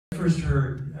first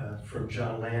heard from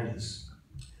John Landis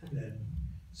that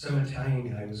some Italian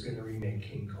guy was going to remake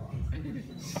King Kong.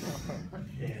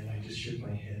 And I just shook my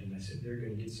head and I said, they're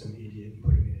going to get some idiot and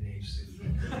put him in an ape suit.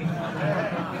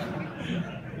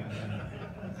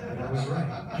 And I was right.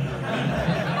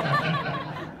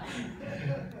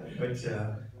 But,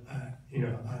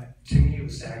 to me it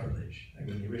was sacrilege. I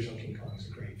mean, the original King Kong is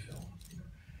a great film.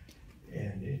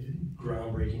 And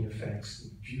groundbreaking effects,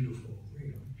 beautiful,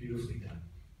 beautifully done.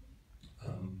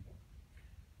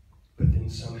 But then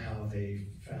somehow they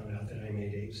found out that I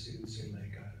made ape suits, and I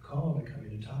got a call to come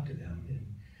in and talk to them.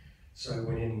 And so I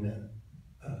went in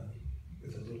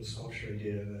with a little sculpture I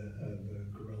did of a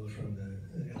gorilla from the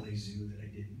LA Zoo that I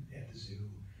did at the zoo,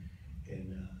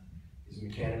 and these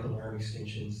mechanical arm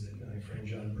extensions that my friend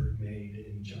John Bird made,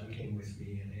 and John came with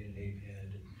me, and I had an ape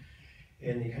head.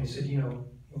 And they kind of said, well,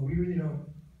 we really don't,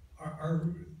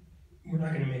 we're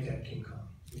not going to make that King Kong.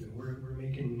 We're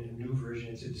making a new version.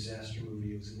 It's a disaster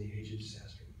movie. It was in the age of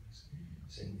disaster movies.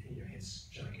 It's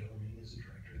John Gillerman as the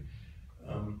director.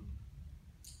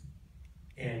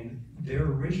 And their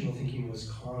original thinking was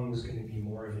Kong was going to be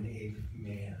more of an ape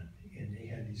man. And they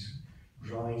had these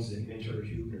drawings that Mentor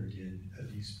Hubner did of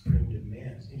these primitive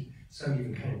men. Some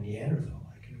even kind of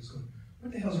Neanderthal-like. And I was going,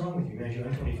 what the hell's wrong with you, man?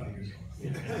 I'm 25 years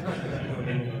old.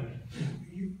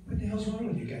 What the hell's wrong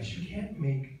with you guys? You can't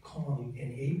make Kong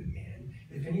an ape man.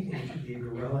 If anything, it should be a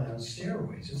gorilla on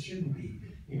steroids. It shouldn't be,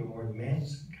 more the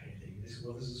man's kind of thing. They said,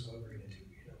 well, this is what we're going to do,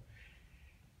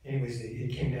 Anyways,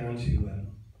 it came down to,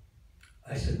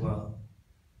 I said, well,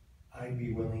 I'd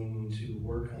be willing to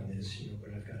work on this,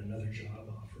 but I've got another job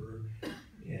offer,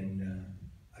 and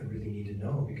I really need to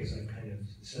know, because I've kind of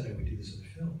said I would do this as a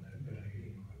film, but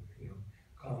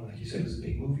Kong, like you said, was a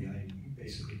big movie. I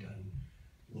basically done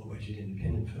low-budget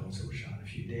independent films that were shot in a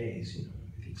few days,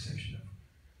 with the exception of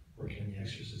working on The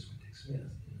Exorcist with Dick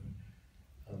Smith,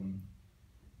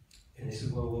 and they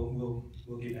said, well,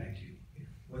 we'll get back to you.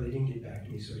 Well, they didn't get back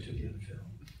to me, so I took the other film.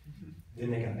 Then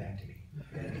they got back to me.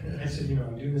 And I said,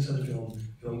 I'm doing this other film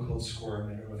called Squirm.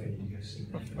 I don't know if any of you guys seen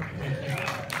that film.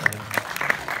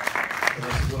 And I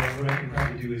said, well, what I can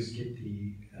probably do is get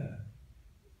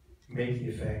make the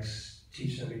effects,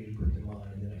 teach somebody to put them on,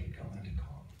 and then I could come onto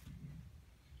Kong.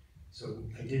 So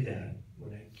I did that.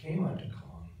 When I came onto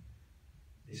Kong,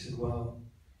 they said, well,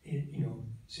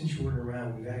 since you weren't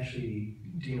around, we've actually,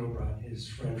 Dino brought his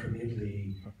friend from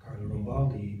Italy, Carlo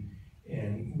Rambaldi,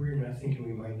 and we're not thinking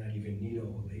we might not even need a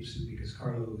whole ape suit, because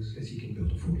Carlo says he can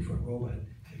build a 40-foot robot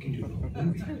that can do the whole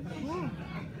movie.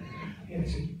 And I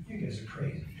said, you guys are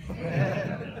crazy.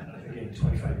 Again,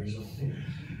 25 years old.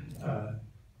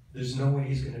 There's no way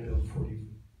he's going to build a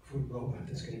 40-foot robot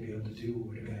that's going to be able to do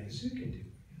what a guy in a suit can do.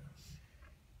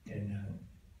 And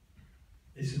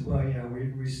they said, well, yeah,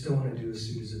 we still want to do a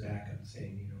suit as a backup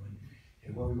thing,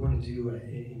 and what we want to do,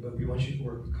 but we want you to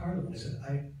work with Carlo. And I said,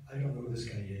 I don't know who this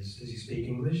guy is. Does he speak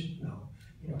English? No.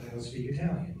 I don't speak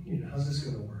Italian. How's this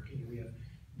going to work? We have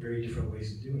very different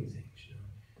ways of doing things,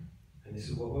 And they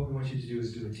said, well, what we want you to do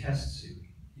is do a test suit.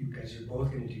 You guys are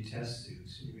both going to do test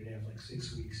suits, and you're going to have like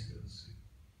 6 weeks to do the suit.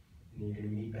 And then you're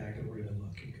going to meet back, and we're going to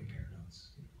look and compare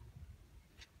notes.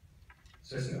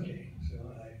 So I said, okay. So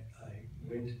I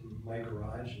went to my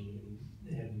garage and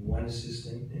had one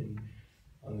assistant, and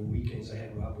on the weekends I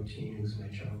had Rob Bottin, who was my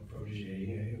child protege,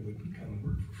 who would come and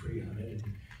work for free on it.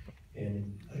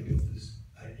 And I built this,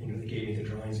 they gave me the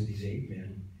drawings of these ape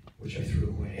men, which I threw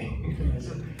away. I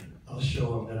said, I'll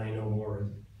show them that I know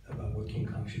more about what King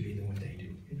Kong should be than what they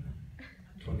do.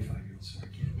 25-year-old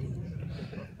smart kid.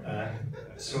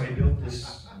 So I built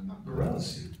this gorilla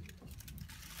suit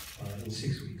in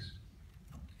 6 weeks.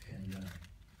 And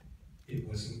it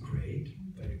wasn't great,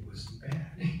 but it wasn't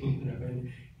bad.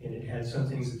 And it had some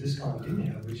things that this Kong didn't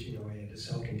have, which, I had a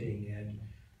self-contained head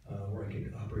where I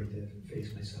could operate the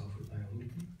face myself with my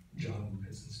own jaw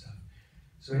movements and stuff.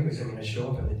 So anyways, I show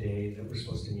up on the day that we're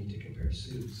supposed to meet to compare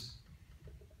suits,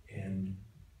 and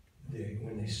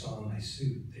when they saw my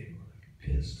suit, they were like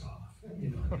pissed off.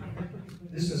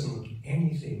 This doesn't look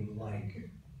anything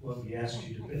like what we asked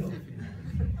you to build.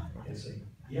 And it's like,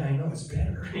 yeah, I know it's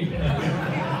better.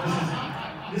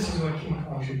 This is what King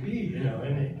Kong should be,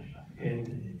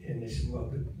 And they said, well,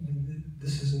 but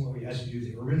this isn't what we asked you to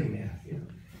do. They were really mad, And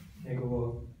I go,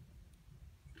 well,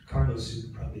 Carlo's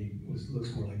suit probably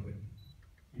looks more like what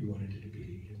you wanted it to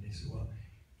be. And they said, well,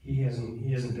 he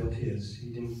hasn't built his. He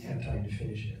didn't have time to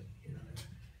finish it.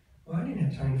 Well, I didn't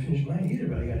have time to finish mine either,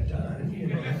 but I got it done.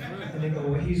 And they go,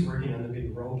 well, he's working on the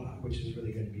big robot, which is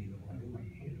really going to be the whole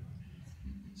movie.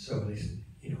 So they said,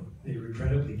 they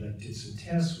regrettably did some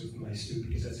tests with my suit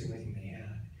because that's the only thing they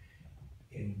had.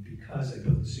 And because I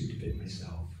built the suit to fit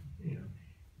myself,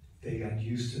 they got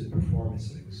used to the performance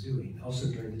that I was doing. Also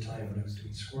during the time when I was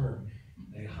doing Squirm,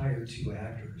 they hired 2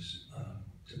 actors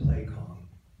to play Kong.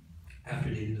 After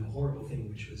they did a horrible thing,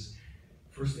 which was,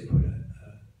 first they put an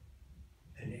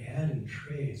ad in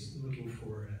trades looking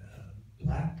for a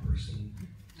black person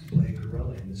to play a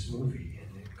gorilla in this movie,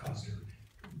 and it caused a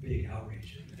big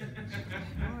outrage.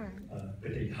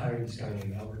 But they hired this guy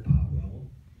named Albert Popwell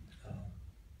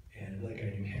and another guy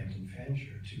named Hampton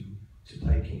Fancher to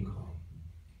play King Kong.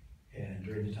 And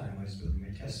during the time I was building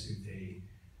my test suit, they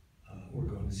were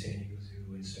going to San Diego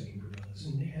Zoo and studying gorillas,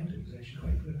 and Hampton was actually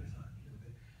quite good, I thought.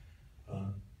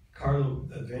 Carlo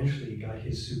eventually got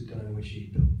his suit done, which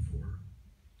he built for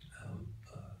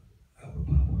Albert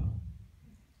Popwell.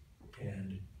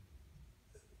 And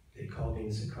they called me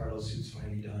and said, Carlo's suit's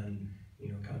finally done, we're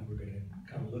going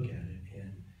to come look at it.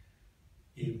 And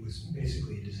it was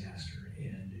basically a disaster.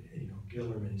 And,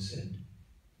 Gillerman said,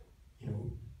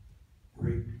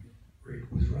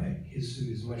 Rick was right. His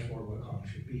suit is much more what Kong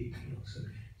should be. So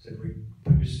said, Rick,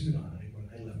 put your suit on. And when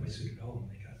I left my suit at home,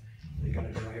 they got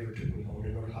a driver, took me home to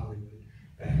North Hollywood,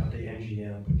 back out to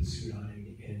MGM, put the suit on,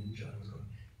 and John was going,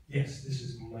 yes, this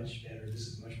is much better. This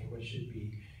is much more what it should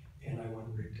be. And I want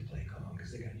Rick to play Kong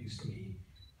because they got used to me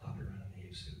hopping around in the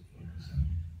ape suit. So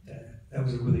that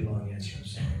was a really long answer.